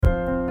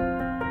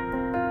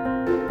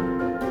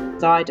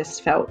I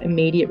just felt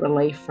immediate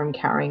relief from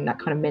carrying that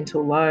kind of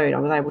mental load. I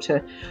was able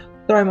to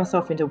throw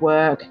myself into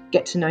work,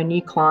 get to know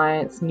new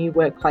clients, new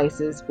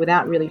workplaces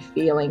without really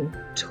feeling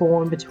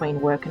torn between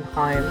work and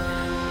home.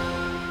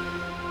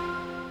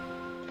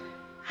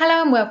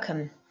 Hello and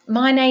welcome.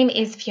 My name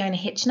is Fiona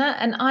Hitchiner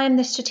and I am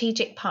the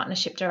Strategic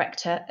Partnership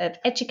Director of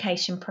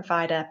education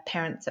provider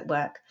Parents at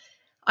Work.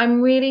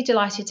 I'm really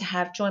delighted to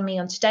have join me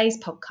on today's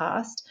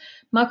podcast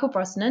Michael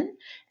Brosnan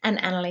and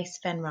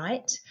Annaliese Van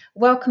Riet.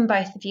 Welcome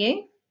both of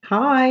you.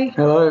 Hi.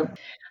 Hello.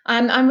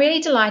 I'm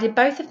really delighted.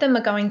 Both of them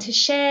are going to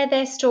share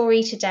their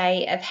story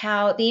today of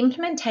how the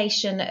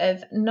implementation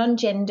of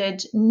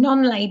non-gendered,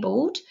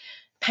 non-labelled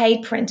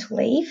paid parental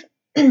leave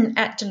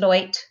at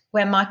Deloitte,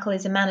 where Michael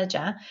is a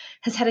manager,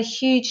 has had a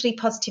hugely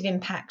positive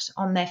impact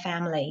on their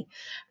family.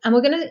 And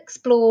we're going to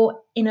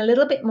explore in a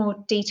little bit more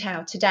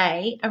detail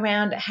today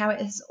around how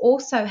it has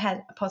also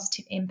had a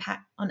positive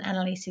impact on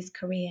Annaliese's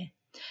career.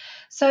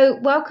 So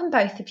welcome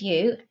both of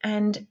you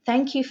and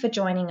thank you for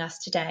joining us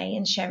today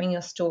and sharing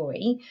your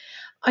story.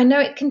 I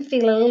know it can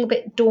feel a little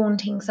bit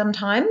daunting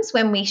sometimes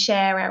when we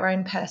share our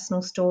own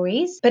personal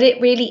stories, but it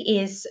really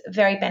is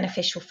very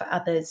beneficial for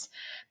others,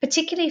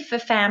 particularly for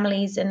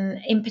families and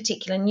in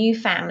particular new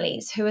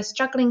families who are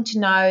struggling to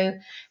know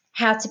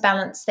how to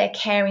balance their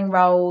caring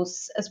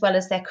roles as well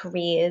as their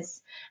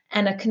careers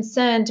and are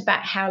concerned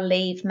about how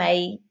leave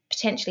may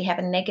potentially have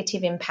a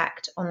negative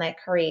impact on their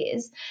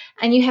careers.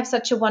 And you have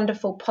such a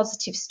wonderful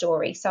positive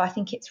story. So I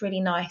think it's really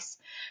nice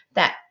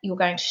that you're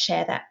going to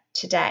share that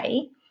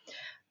today.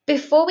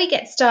 Before we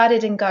get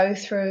started and go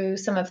through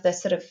some of the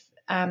sort of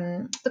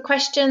the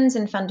questions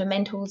and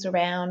fundamentals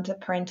around the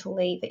parental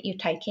leave that you're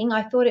taking,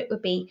 I thought it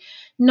would be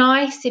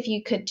nice if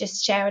you could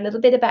just share a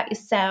little bit about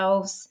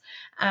yourselves.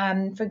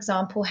 For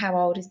example, how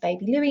old is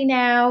baby Louie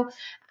now?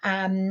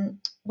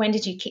 When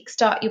did you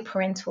kickstart your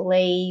parental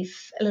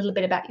leave? A little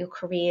bit about your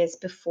careers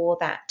before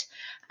that.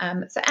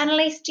 So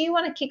Annaliese, do you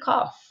want to kick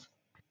off?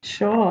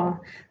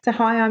 Sure. So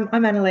hi, I'm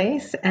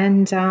Annaliese,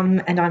 and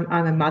I'm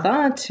a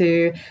mother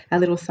to a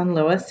little son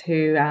Lewis,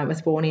 who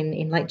was born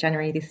in late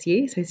January this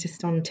year. So he's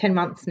just on 10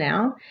 months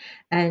now,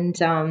 and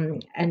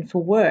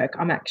for work,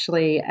 I'm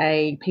actually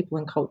a people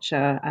and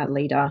culture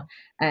leader,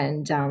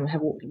 and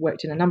have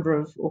worked in a number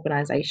of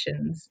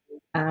organisations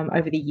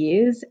over the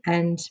years.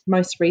 And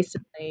most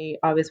recently,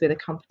 I was with a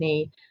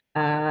company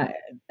at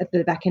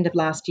the back end of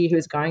last year who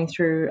was going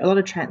through a lot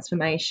of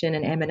transformation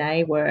and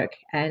M&A work,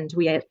 and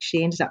we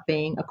actually ended up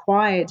being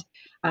acquired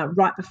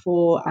right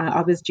before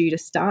I was due to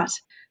start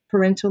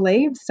parental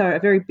leave. So a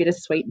very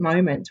bittersweet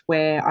moment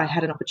where I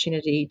had an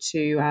opportunity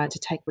to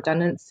take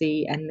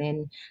redundancy and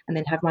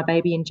then have my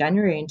baby in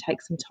January and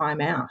take some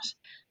time out.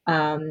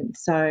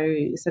 So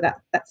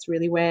that's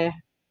really where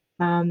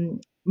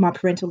my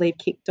parental leave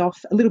kicked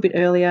off a little bit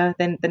earlier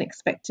than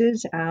expected,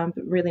 but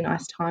really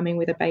nice timing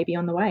with a baby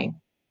on the way.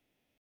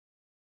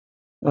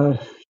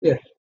 Yeah.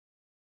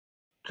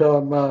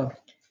 So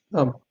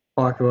I'm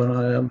Michael, and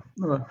I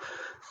am,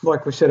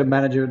 like we said, a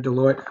manager at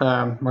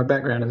Deloitte. My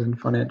background is in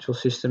financial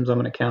systems. I'm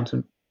an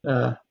accountant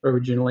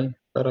originally,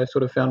 but I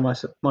sort of found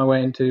my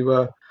way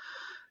into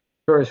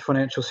various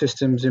financial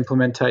systems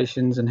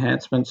implementations,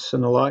 enhancements,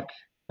 and the like,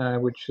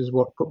 which is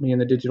what put me in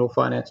the digital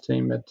finance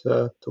team at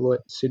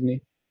Deloitte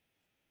Sydney.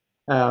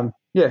 So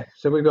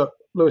we've got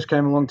Lewis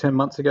came along 10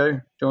 months ago,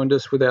 joined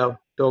us with our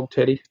dog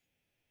Teddy,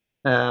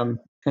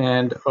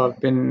 and I've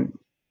been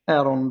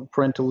out on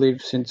parental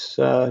leave since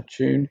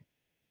June,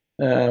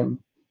 and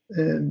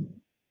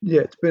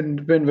yeah, it's been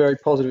a very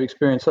positive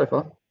experience so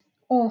far.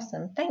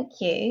 Awesome,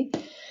 thank you.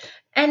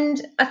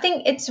 And I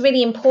think it's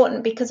really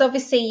important because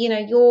obviously, you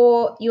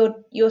know,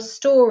 your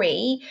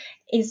story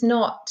is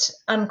not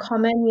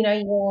uncommon. You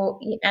know,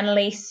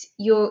 Annaliese,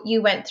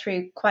 you went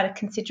through quite a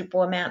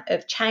considerable amount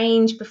of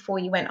change before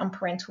you went on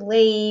parental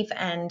leave,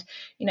 and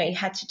you know, you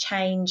had to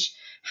change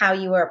how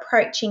you were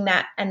approaching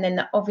that, and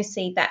then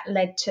obviously that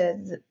led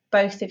to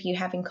both of you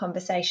having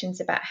conversations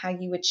about how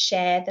you would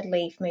share the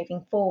leave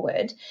moving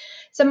forward.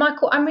 So,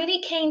 Michael, I'm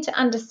really keen to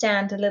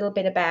understand a little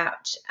bit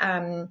about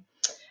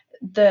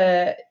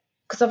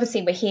because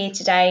obviously we're here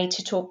today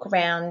to talk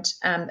around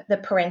the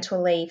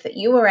parental leave that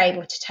you were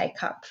able to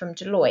take up from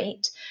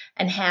Deloitte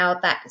and how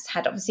that's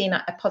had obviously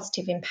a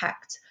positive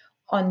impact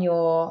on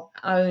your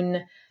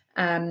own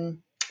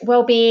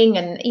well-being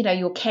and, you know,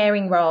 your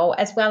caring role,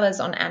 as well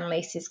as on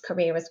Annaliese's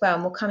career as well.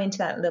 And we'll come into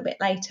that a little bit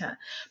later.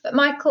 But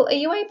Michael, are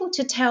you able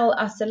to tell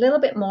us a little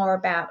bit more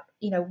about,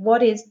 you know,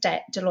 what is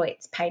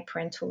Deloitte's paid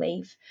parental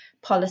leave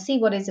policy?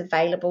 What is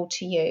available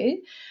to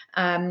you?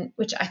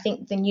 Which I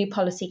think the new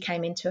policy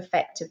came into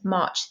effect of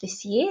March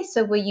this year.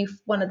 So were you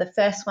one of the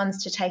first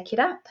ones to take it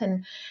up?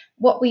 And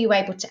what were you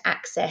able to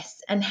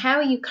access? And how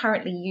are you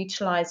currently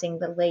utilising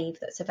the leave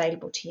that's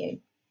available to you?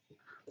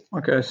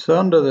 Okay, so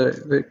under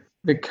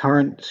the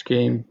current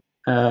scheme,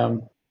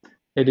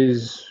 it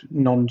is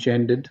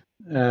non-gendered.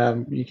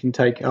 You can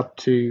take up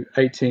to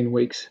 18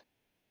 weeks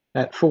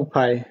at full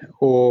pay,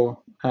 or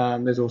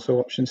there's also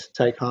options to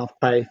take half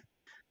pay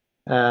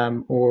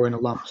or in a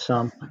lump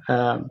sum.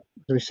 As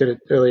we said it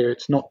earlier,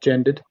 it's not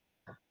gendered.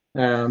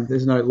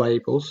 There's no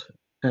labels.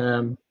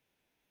 And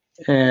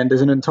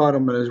there's an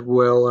entitlement as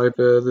well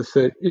over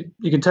the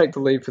you can take the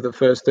leave for the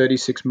first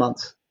 36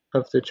 months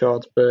of the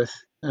child's birth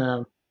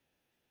in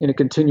a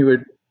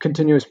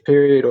continuous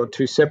period or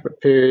two separate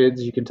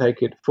periods. You can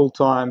take it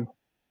full-time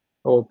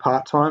or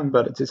part-time,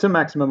 but it's a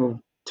maximum of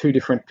two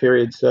different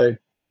periods. So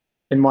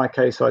in my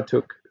case, I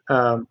took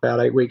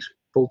about 8 weeks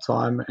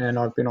full-time, and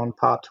I've been on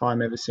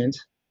part-time ever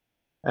since.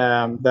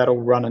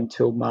 That'll run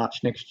until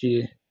March next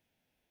year.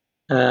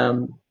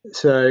 Your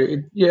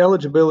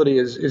eligibility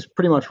is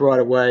pretty much right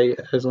away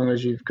as long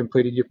as you've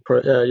completed your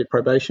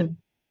probation,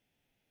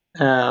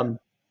 and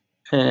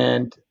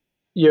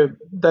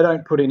they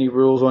don't put any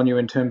rules on you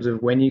in terms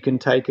of when you can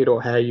take it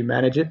or how you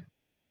manage it.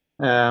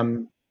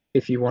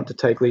 If you want to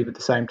take leave at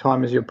the same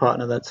time as your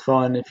partner, that's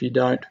fine. If you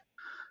don't,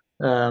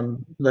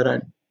 they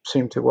don't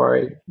seem to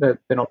worry. They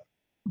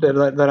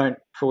don't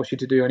force you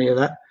to do any of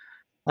that.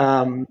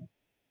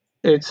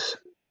 It's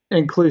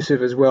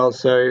inclusive as well,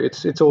 so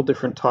it's all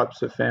different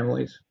types of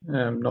families,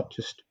 not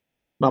just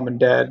mum and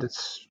dad.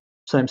 It's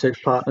same-sex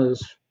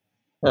partners,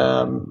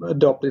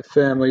 adoptive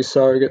families,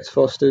 surrogates,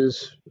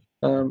 fosters,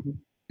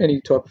 any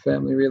type of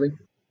family really.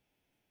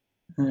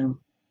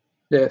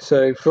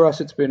 So for us,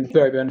 it's been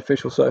very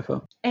beneficial so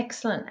far.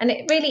 Excellent. And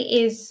it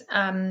really is,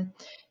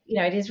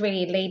 it is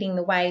really leading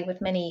the way with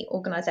many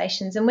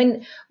organisations.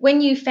 And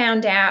when you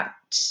found out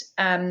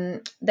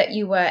that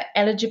you were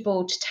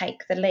eligible to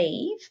take the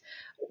leave,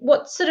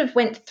 what sort of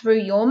went through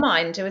your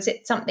mind? Was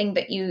it something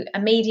that you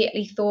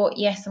immediately thought,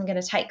 yes, I'm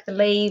going to take the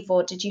leave,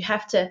 or did you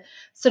have to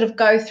sort of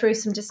go through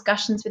some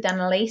discussions with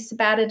Annaliese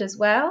about it as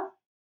well?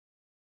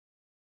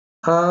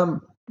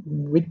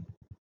 We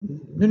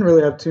didn't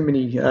really have too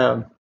many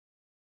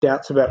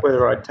doubts about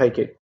whether I'd take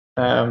it.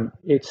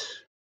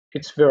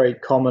 It's very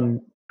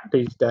common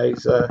these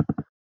days.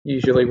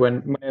 Usually,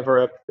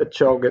 whenever a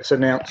child gets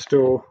announced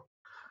or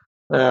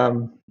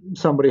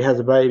somebody has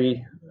a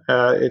baby,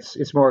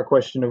 it's more a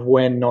question of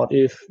when, not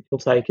if, you'll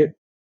take it.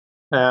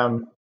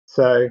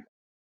 So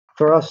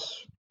for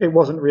us, it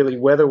wasn't really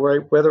whether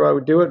I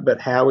would do it, but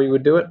how we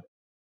would do it,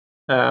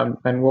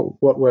 and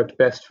what worked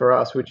best for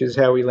us, which is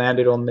how we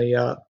landed on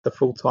the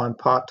full-time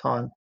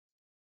part-time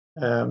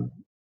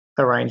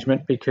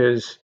arrangement,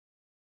 because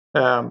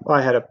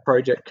I had a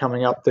project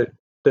coming up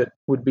that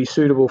would be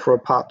suitable for a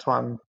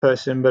part-time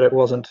person, but it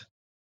wasn't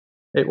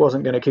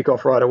going to kick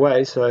off right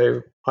away.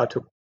 So I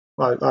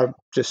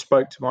just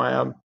spoke to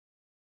my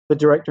the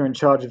director in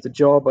charge of the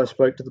job. I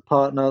spoke to the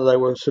partner. They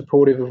were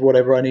supportive of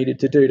whatever I needed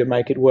to do to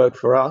make it work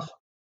for us.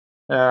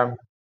 And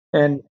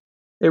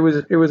it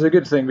was a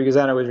good thing because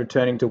Anna was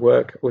returning to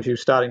work, or she was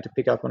starting to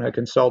pick up on her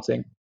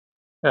consulting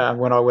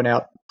when I went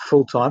out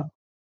full time.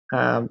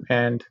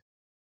 And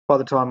by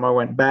the time I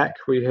went back,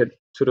 we had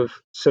sort of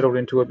settled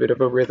into a bit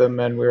of a rhythm,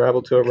 and we were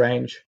able to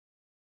arrange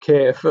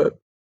care for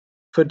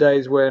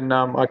days when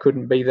I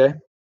couldn't be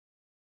there,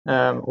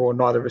 or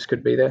neither of us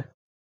could be there.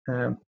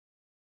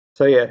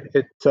 So yeah,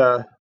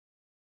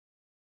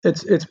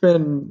 it's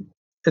been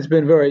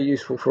very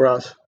useful for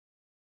us,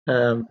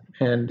 and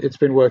it's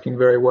been working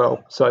very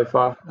well so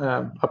far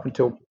up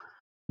until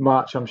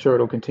March. I'm sure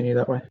it'll continue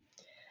that way.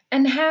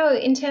 And how,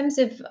 in terms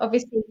of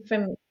obviously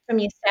from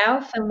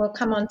yourself, and we'll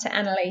come on to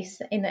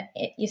Annaliese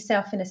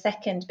yourself in a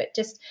second, but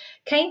just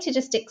keen to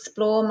just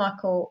explore,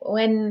 Michael,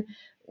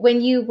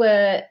 when you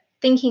were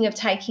thinking of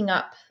taking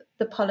up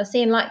the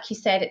policy, and like you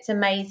said, it's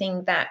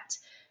amazing that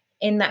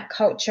in that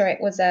culture it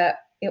was a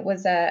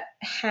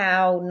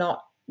how,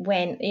 not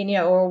when,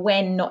 or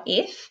when, not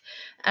if.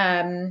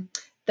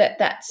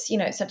 That's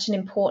such an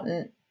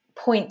important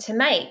point to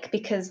make,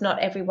 because not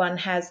everyone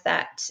has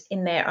that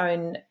in their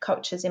own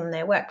cultures, in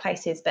their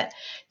workplaces. But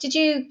did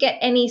you get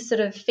any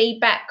sort of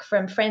feedback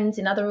from friends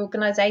in other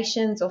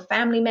organizations or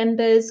family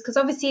members? Because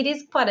obviously it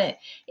is quite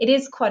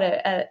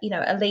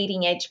a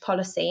leading edge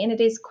policy, and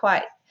it is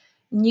quite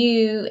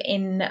new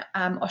in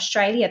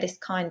Australia, this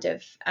kind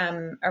of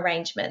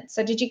arrangement.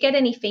 So did you get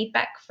any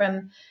feedback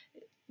from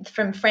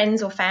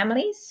friends or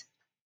families?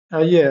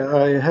 Yeah,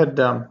 I had.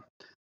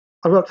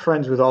 I've got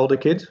friends with older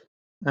kids.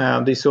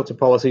 These sorts of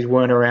policies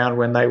weren't around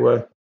when they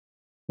were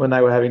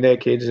having their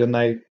kids, and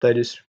they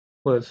just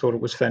thought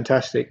it was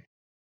fantastic.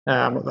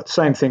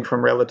 Same thing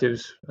from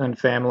relatives and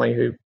family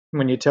who,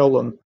 when you tell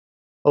them,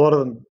 a lot of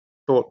them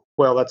thought,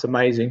 well, that's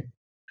amazing.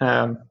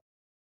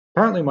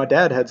 Apparently my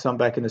dad had some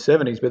back in the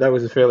 70s, but that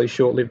was a fairly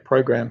short-lived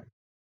program.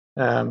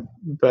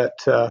 But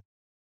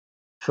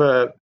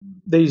for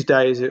these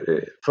days,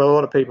 for a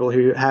lot of people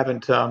who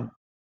haven't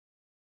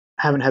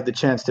had the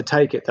chance to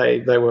take it,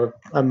 they were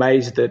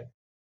amazed that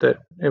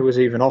it was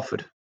even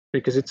offered,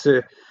 because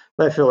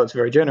they feel it's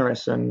very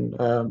generous, and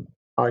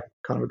I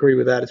kind of agree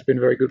with that. It's been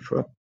very good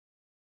for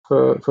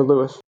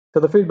Lewis.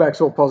 So the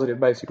feedback's all positive,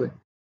 basically.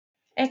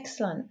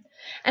 Excellent.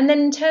 And then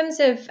in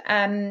terms of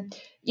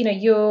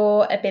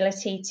your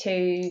ability to,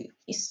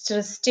 you're sort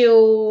of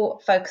still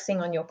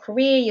focusing on your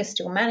career, you're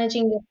still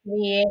managing your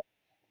career,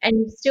 and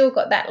you've still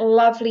got that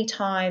lovely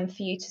time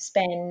for you to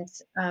spend,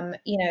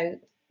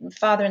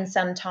 father and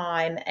son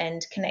time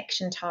and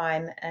connection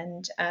time.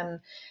 And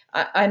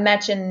I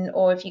imagine,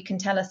 or if you can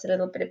tell us a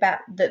little bit about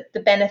the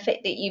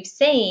benefit that you've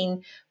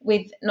seen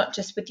with not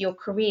just with your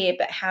career,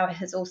 but how it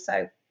has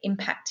also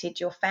impacted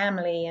your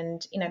family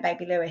and,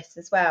 baby Lewis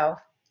as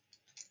well.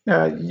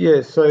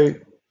 Yeah, so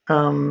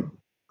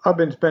I've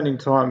been spending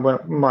time when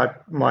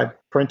my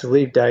parental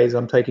leave days.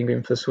 I'm taking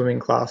him for swimming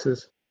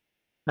classes,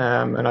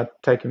 and I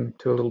take him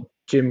to a little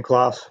gym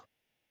class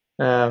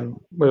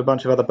with a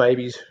bunch of other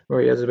babies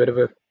where he has a bit of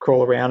a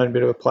crawl around and a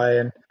bit of a play,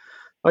 and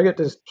I get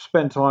to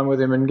spend time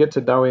with him and get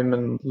to know him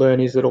and learn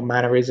his little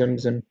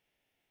mannerisms and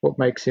what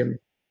makes him,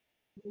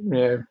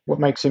 what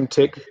makes him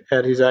tick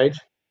at his age,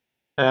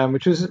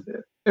 which is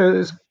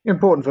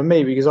important for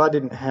me because I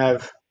didn't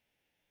have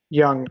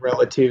young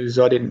relatives.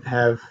 I didn't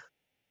have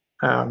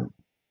um,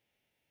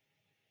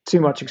 too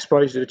much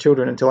exposure to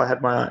children until I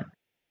had my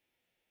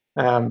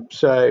own.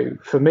 So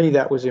for me,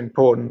 that was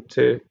important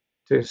to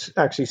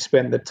actually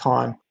spend the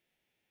time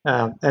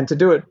and to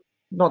do it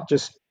not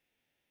just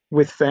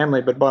with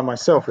family, but by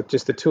myself, with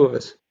just the two of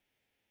us,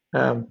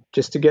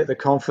 just to get the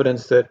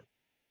confidence that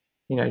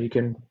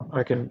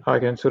I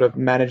can sort of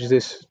manage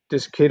this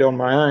kid on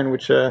my own,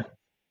 which it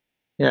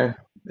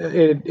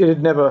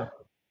had never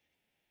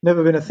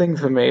been a thing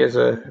for me as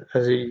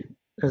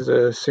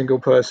a single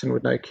person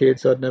with no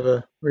kids. I'd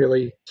never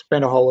really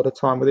spent a whole lot of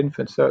time with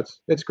infants, so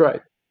it's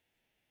great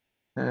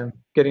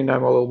getting to know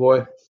my little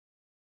boy.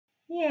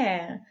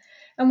 Yeah.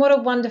 And what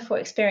a wonderful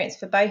experience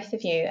for both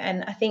of you.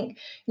 And I think,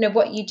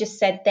 what you just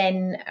said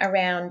then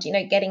around,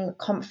 getting the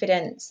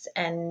confidence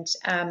and,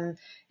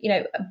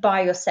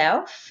 by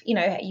yourself,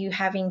 you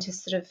having to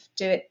sort of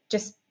do it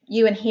just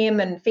you and him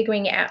and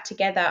figuring it out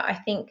together. I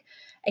think,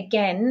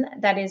 again,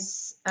 that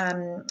is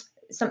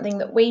something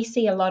that we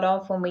see a lot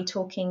of when we're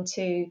talking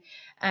to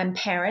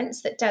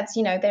parents, that dads,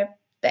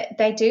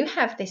 they do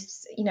have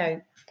this,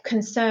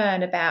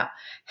 concern about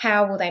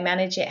how will they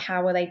manage it,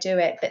 how will they do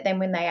it, but then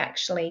when they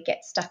actually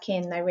get stuck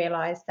in, they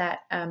realize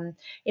that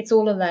it's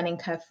all a learning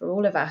curve for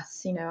all of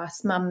us.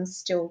 Us mums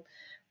still,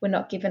 we're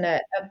not given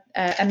a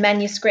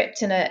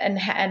manuscript and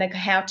a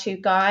how-to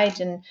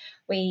guide, and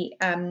we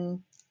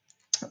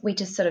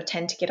just sort of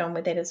tend to get on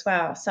with it as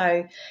well. So,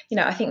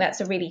 I think that's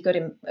a really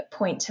good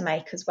point to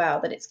make as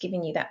well, that it's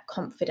giving you that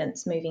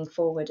confidence moving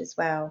forward as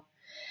well.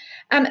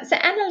 So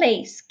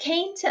Annaliese,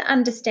 keen to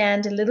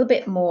understand a little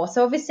bit more.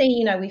 So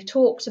obviously, we've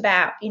talked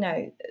about,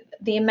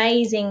 the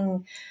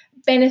amazing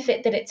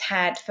benefit that it's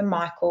had for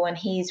Michael and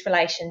his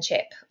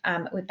relationship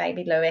with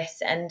baby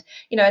Lewis, and,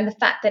 and the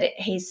fact that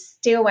he's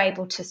still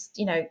able to,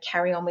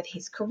 carry on with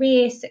his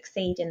career,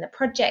 succeed in the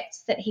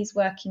projects that he's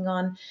working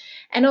on.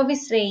 And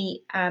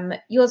obviously,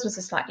 yours was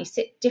a slightly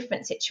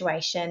different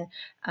situation,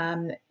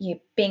 you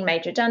being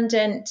made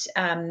redundant,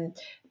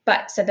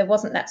 but so there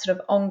wasn't that sort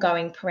of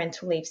ongoing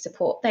parental leave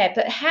support there.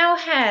 But how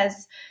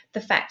has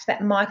the fact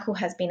that Michael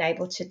has been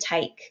able to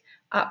take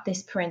up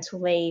this parental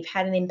leave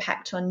had an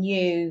impact on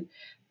you,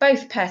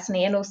 both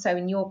personally and also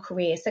in your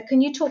career? So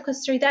can you talk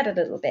us through that a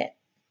little bit?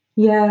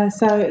 Yeah,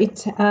 so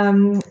it's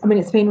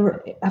been,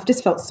 I've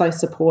just felt so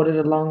supported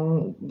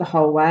along the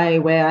whole way,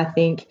 where I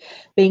think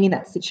being in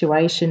that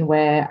situation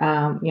where,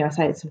 I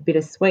say it's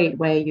bittersweet,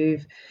 where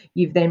you've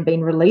then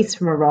been released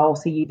from a role,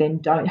 so you then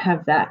don't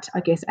have that, I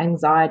guess,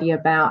 anxiety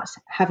about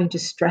having to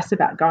stress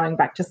about going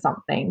back to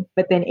something.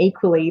 But then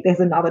equally,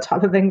 there's another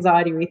type of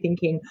anxiety where you're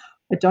thinking,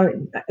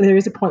 there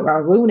is a point where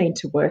I will need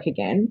to work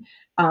again.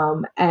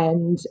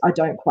 And I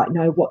don't quite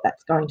know what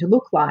that's going to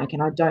look like,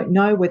 and I don't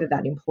know whether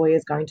that employer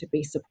is going to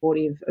be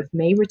supportive of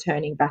me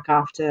returning back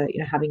after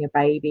having a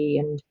baby,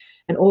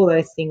 and all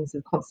those things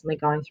are constantly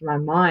going through my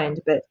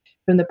mind. But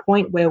from the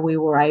point where we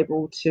were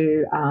able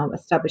to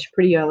establish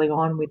pretty early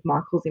on with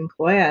Michael's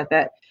employer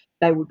that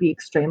they would be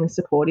extremely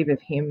supportive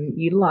of him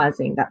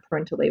utilising that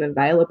parental leave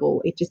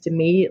available, it just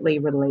immediately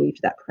relieved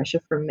that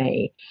pressure from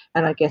me.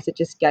 And I guess it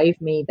just gave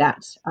me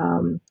that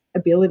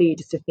ability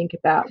just to think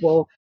about,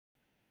 well,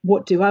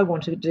 what do I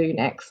want to do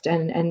next?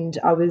 And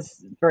I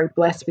was very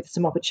blessed with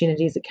some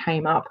opportunities that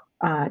came up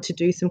to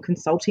do some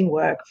consulting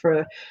work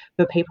for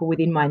people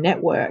within my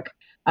network.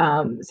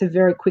 So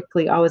very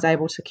quickly, I was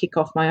able to kick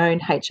off my own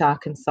HR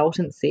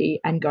consultancy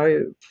and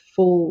go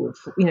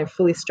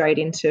fully straight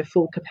into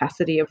full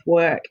capacity of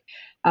work.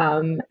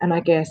 And I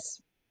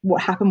guess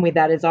what happened with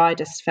that is I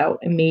just felt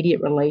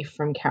immediate relief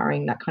from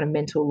carrying that kind of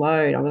mental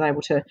load. I was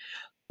able to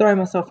throw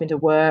myself into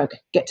work,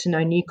 get to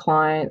know new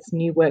clients,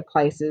 new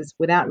workplaces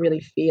without really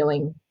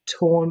feeling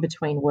torn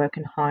between work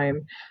and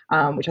home,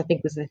 which I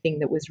think was the thing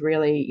that was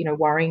really,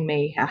 worrying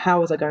me.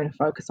 How was I going to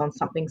focus on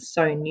something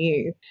so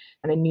new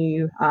and a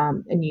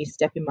new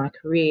step in my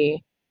career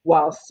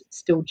whilst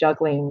still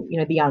juggling,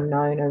 the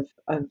unknown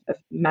of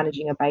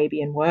managing a baby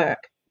and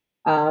work.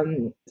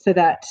 So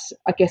that,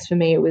 I guess for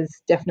me, it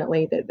was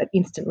definitely that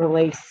instant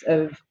release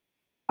of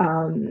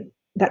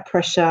that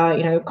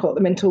pressure, call it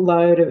the mental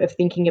load of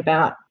thinking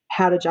about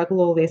how to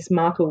juggle all this.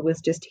 Michael was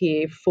just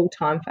here full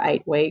time for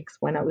 8 weeks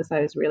when it was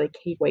those really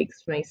key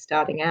weeks for me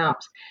starting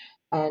out,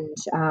 and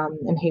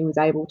he was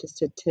able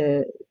just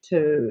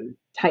to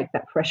take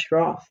that pressure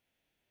off.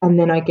 And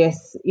then I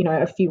guess,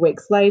 a few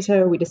weeks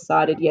later, we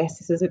decided, yes,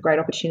 this is a great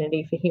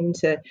opportunity for him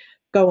to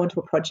go onto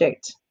a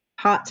project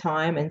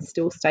part-time and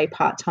still stay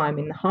part-time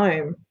in the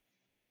home,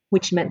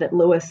 which meant that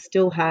Lewis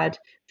still had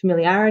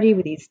familiarity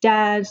with his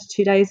dad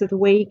 2 days of the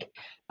week.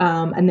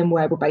 And then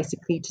we're able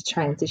basically to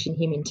transition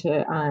him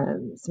into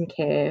some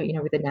care,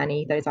 with a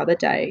nanny those other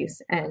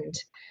days. And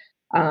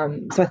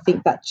so I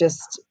think that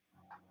just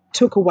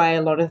took away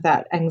a lot of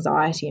that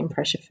anxiety and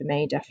pressure for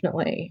me,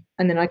 definitely.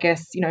 And then I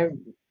guess,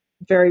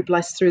 very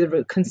blessed through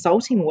the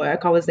consulting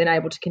work, I was then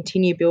able to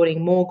continue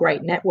building more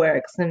great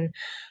networks. And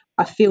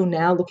I feel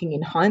now, looking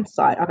in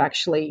hindsight, I've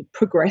actually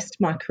progressed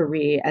my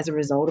career as a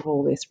result of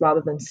all this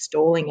rather than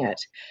stalling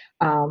it,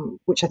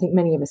 which I think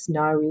many of us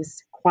know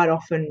is quite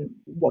often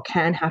what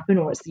can happen,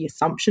 or it's the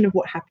assumption of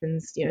what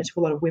happens, to a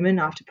lot of women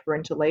after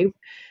parental leave.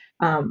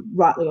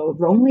 Rightly or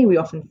wrongly, we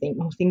often think,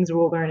 well, things are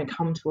all going to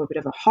come to a bit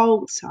of a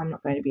halt. I'm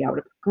not going to be able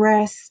to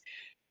progress.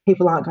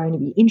 People aren't going to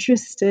be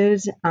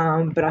interested.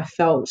 But I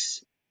felt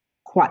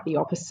quite the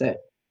opposite.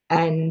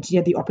 And,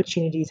 the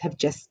opportunities have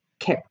just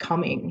kept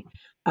coming.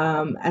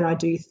 And I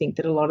do think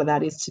that a lot of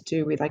that is to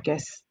do with, I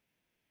guess,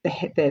 the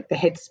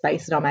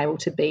headspace that I'm able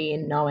to be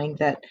in, knowing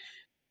that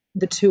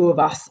the two of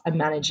us are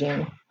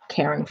managing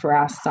caring for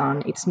our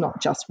son. It's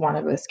not just one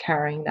of us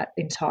carrying that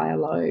entire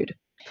load.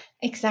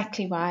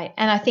 Exactly right.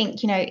 And I think,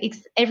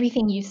 it's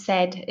everything you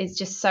said is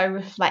just so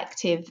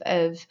reflective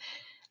of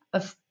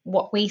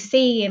what we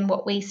see and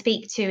what we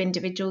speak to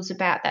individuals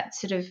about, that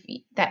sort of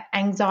that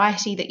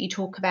anxiety that you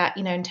talk about,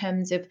 in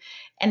terms of,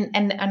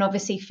 and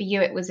obviously for you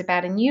it was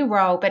about a new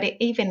role, but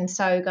even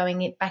so,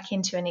 going back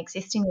into an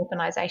existing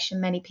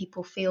organisation, many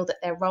people feel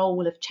that their role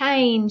will have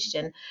changed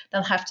and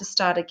they'll have to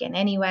start again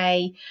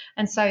anyway.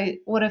 And so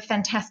what a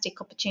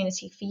fantastic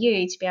opportunity for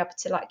you to be able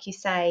to, like you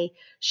say,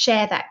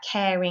 share that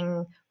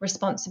caring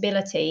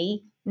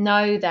responsibility,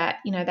 know that,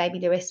 baby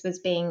Lewis was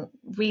being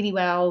really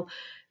well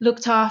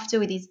looked after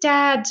with his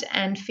dad,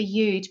 and for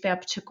you to be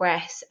able to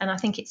progress. And I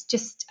think it's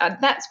just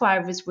that's why I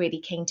was really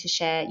keen to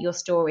share your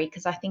story,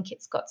 because I think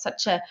it's got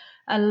such a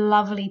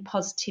lovely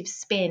positive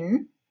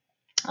spin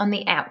on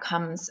the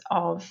outcomes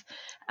of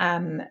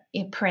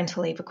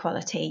parental leave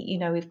equality.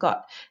 We've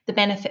got the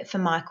benefit for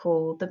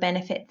Michael, the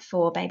benefit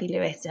for baby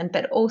Lewis,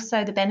 but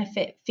also the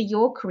benefit for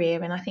your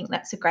career. And I think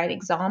that's a great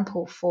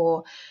example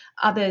for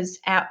others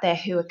out there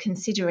who are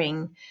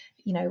considering,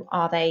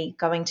 are they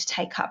going to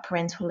take up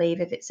parental leave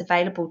if it's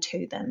available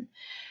to them?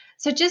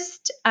 So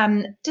just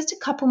a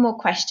couple more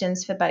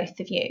questions for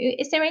both of you.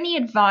 Is there any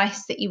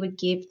advice that you would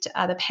give to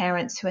other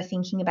parents who are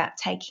thinking about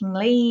taking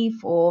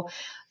leave, or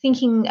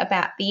thinking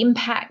about the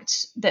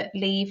impact that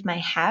leave may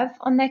have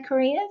on their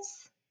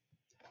careers?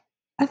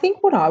 I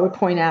think what I would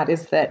point out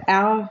is that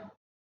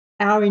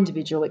our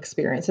individual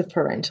experience of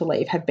parental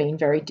leave have been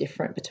very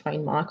different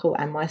between Michael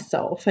and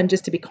myself, and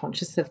just to be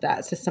conscious of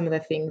that. So some of the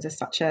things are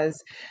such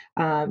as,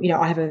 I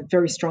have a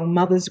very strong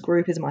mothers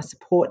group as my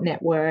support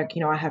network.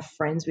 I have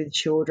friends with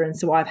children,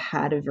 so I've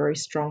had a very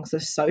strong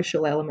sort of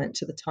social element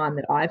to the time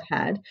that I've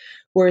had.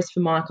 Whereas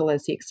for Michael,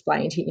 as he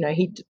explained,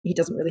 he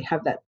doesn't really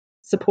have that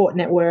support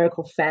network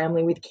or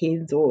family with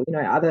kids, or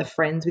other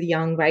friends with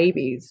young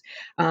babies,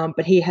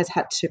 but he has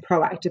had to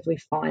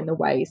proactively find the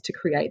ways to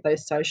create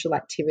those social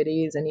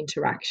activities and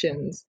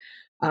interactions.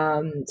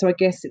 So I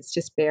guess it's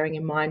just bearing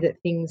in mind that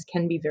things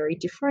can be very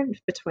different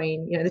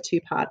between the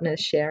two partners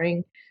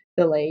sharing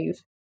the leave,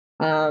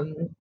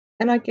 and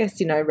I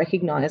guess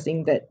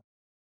recognizing that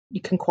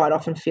you can quite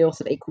often feel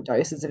sort of equal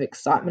doses of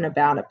excitement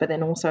about it, but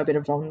then also a bit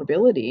of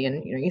vulnerability,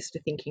 and you're sort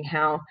of thinking,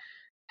 how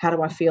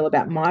do I feel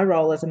about my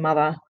role as a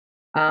mother,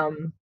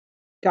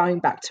 going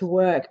back to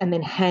work and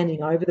then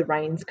handing over the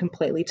reins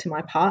completely to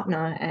my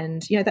partner.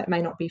 And, that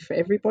may not be for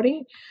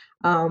everybody.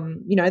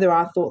 There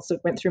are thoughts that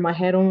went through my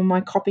head on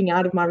my copping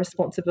out of my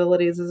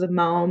responsibilities as a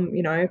mum,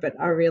 but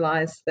I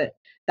realised that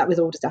that was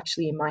all just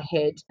actually in my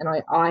head. And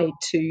I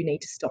too need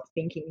to stop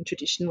thinking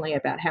traditionally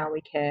about how we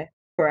care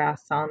for our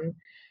son,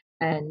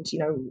 and,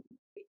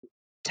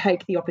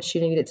 take the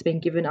opportunity that's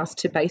been given us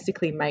to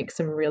basically make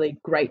some really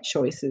great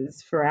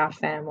choices for our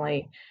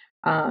family.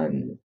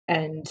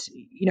 And,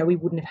 we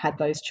wouldn't have had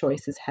those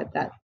choices had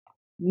that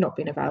not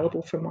been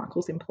available from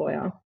Michael's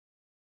employer.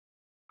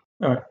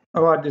 All right. I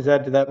might just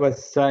add to that by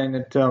saying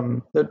that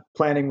that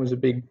planning was a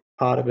big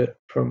part of it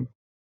from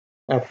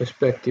our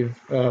perspective,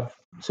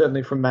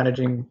 certainly from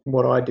managing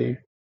what I do.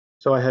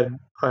 So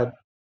I'd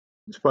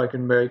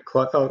spoken very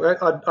close.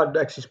 I'd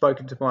actually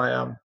spoken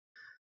to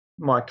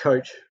my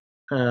coach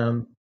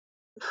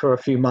for a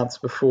few months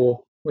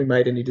before we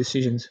made any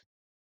decisions.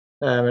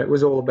 It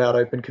was all about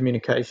open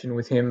communication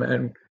with him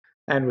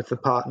and with the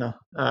partner.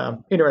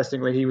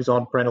 Interestingly, he was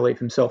on parental leave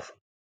himself,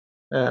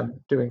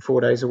 doing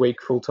 4 days a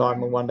week full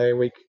time and 1 day a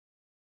week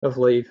of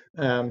leave.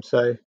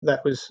 So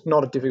that was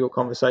not a difficult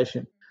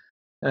conversation.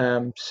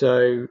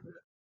 So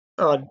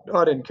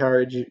I'd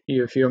encourage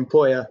you, if your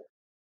employer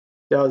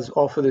does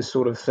offer this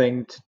sort of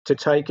thing, to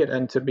take it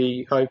and to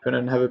be open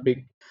and have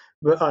an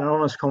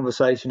honest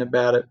conversation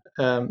about it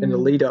in the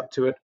lead up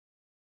to it,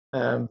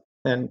 and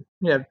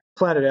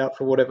plan it out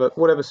for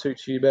whatever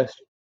suits you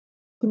best.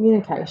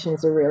 Communication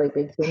is a really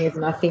big thing,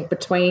 isn't it? I think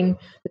between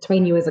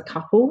you as a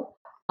couple,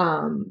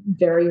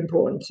 very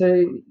important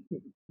to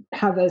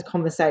have those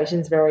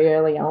conversations very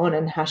early on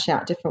and hash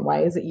out different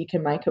ways that you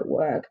can make it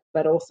work.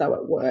 But also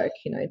at work,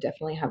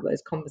 definitely have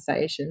those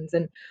conversations.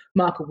 And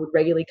Michael would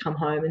regularly come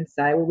home and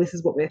say, well, this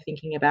is what we're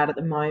thinking about at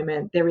the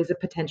moment. There is a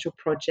potential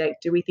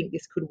project. Do we think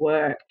this could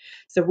work?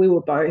 So we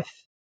were both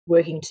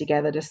working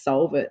together to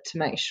solve it, to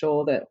make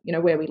sure that,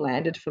 where we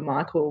landed for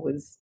Michael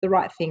was the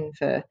right thing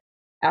for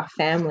our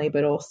family,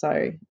 but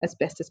also as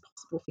best as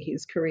possible for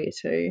his career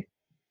too.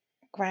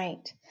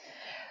 Great.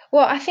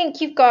 Well, I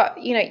think you've got,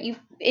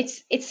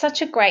 it's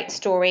such a great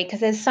story because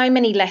there's so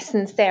many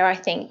lessons there. I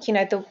think,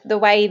 the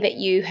way that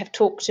you have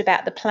talked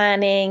about the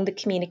planning, the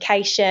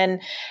communication,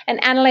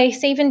 and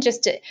Annaliese, even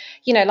just,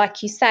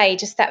 like you say,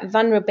 just that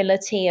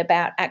vulnerability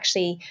about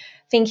actually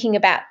thinking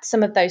about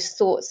some of those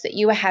thoughts that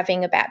you were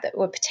having about that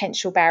were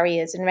potential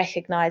barriers and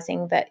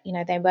recognizing that,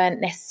 they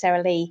weren't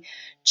necessarily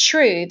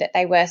true, that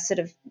they were sort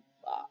of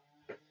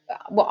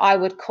what I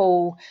would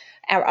call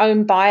our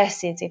own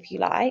biases, if you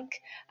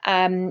like,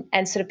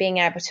 and sort of being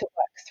able to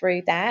work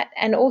through that.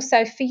 And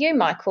also for you,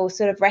 Michael,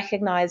 sort of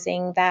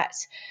recognizing that,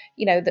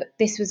 that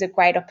this was a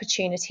great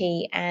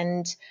opportunity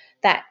and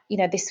that,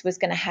 this was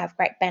going to have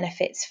great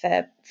benefits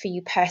for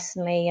you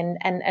personally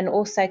and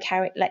also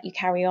let you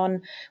carry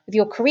on with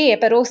your career,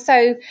 but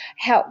also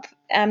help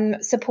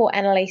support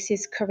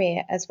Annaliese's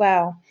career as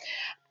well.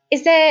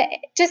 Is there,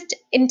 just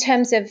in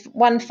terms of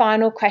one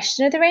final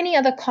question, are there any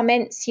other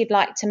comments you'd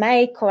like to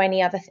make or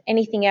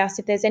anything else,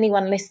 if there's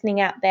anyone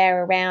listening out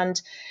there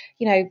around,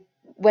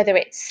 whether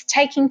it's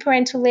taking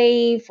parental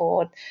leave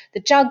or the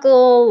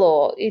juggle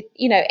or,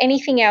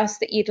 anything else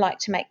that you'd like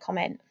to make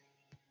comment?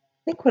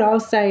 I think what I'll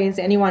say is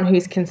anyone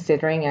who's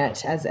considering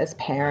it as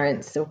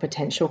parents or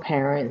potential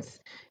parents,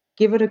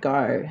 give it a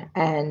go.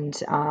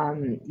 And,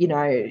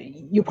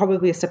 you'll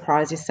probably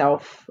surprise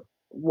yourself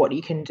what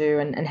you can do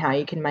and how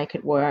you can make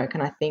it work.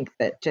 And I think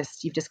that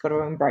you've just got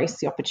to embrace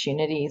the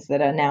opportunities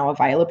that are now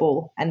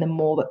available. And the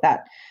more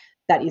that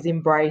is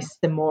embraced,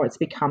 the more it's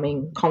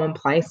becoming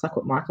commonplace, like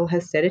what Michael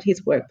has said at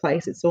his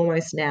workplace. It's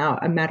almost now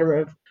a matter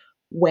of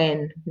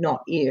when,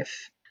 not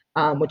if,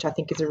 which I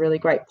think is a really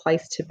great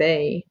place to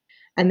be.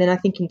 And then I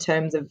think in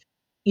terms of,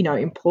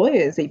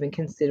 employers even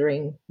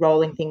considering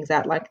rolling things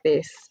out like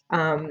this,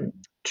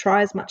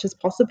 try as much as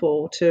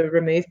possible to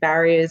remove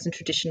barriers and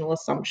traditional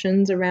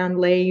assumptions around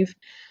leave.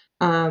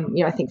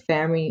 I think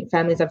families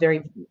are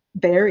very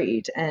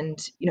varied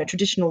and,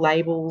 traditional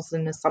labels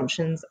and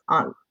assumptions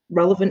aren't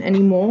relevant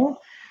anymore.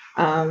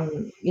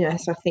 So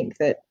I think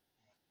that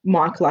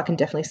Michael, I can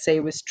definitely see,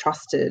 was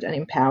trusted and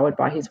empowered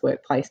by his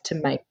workplace to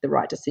make the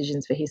right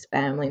decisions for his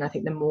family. And I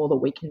think the more that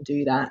we can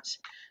do that,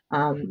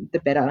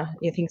 the better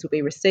things will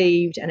be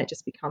received, and it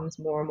just becomes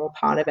more and more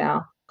part of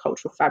our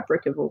cultural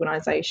fabric of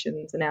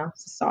organisations and our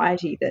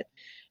society that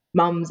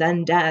mums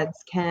and dads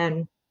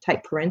can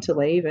take parental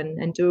leave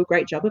and do a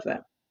great job of it.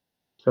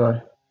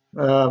 So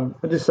I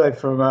just say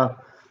from a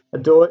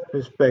Deloitte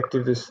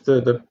perspective,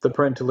 the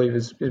parental leave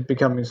is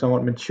becoming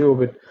somewhat mature,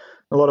 but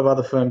a lot of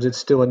other firms it's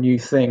still a new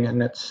thing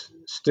and it's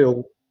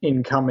still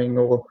incoming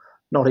or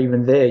not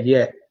even there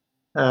yet.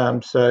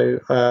 So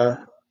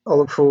I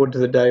look forward to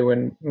the day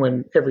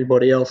when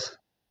everybody else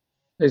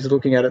is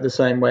looking at it the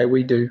same way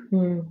we do,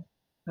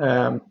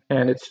 and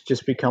it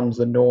just becomes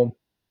the norm.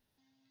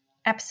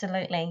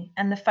 Absolutely.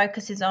 And the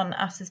focus is on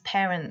us as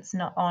parents,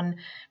 not on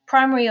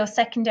primary or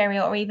secondary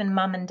or even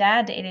mum and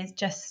dad. It is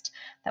just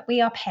that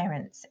we are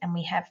parents and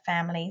we have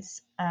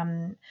families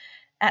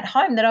at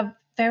home that are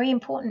very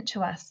important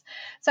to us.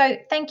 So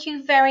thank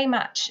you very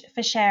much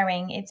for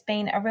sharing. It's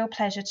been a real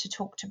pleasure to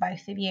talk to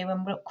both of you,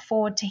 and we look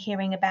forward to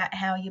hearing about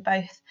how you're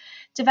both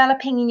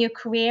developing in your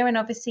career and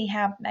obviously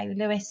how maybe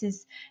Lewis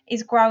is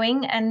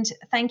growing. And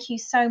thank you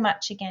so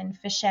much again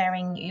for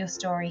sharing your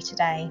story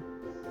today.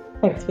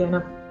 Thanks,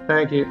 Fiona.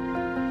 Thank you.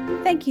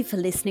 Thank you for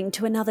listening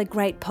to another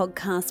great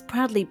podcast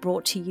proudly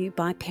brought to you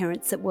by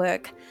Parents at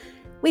Work.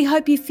 We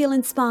hope you feel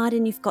inspired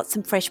and you've got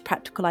some fresh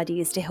practical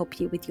ideas to help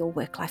you with your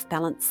work-life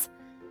balance.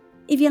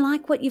 If you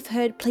like what you've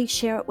heard, please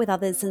share it with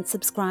others and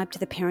subscribe to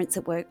the Parents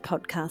at Work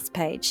podcast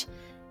page.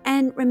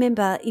 And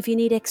remember, if you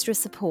need extra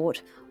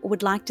support or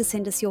would like to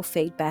send us your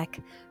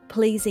feedback,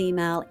 please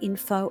email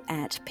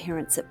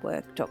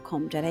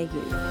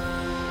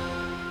info@parentsatwork.com.au.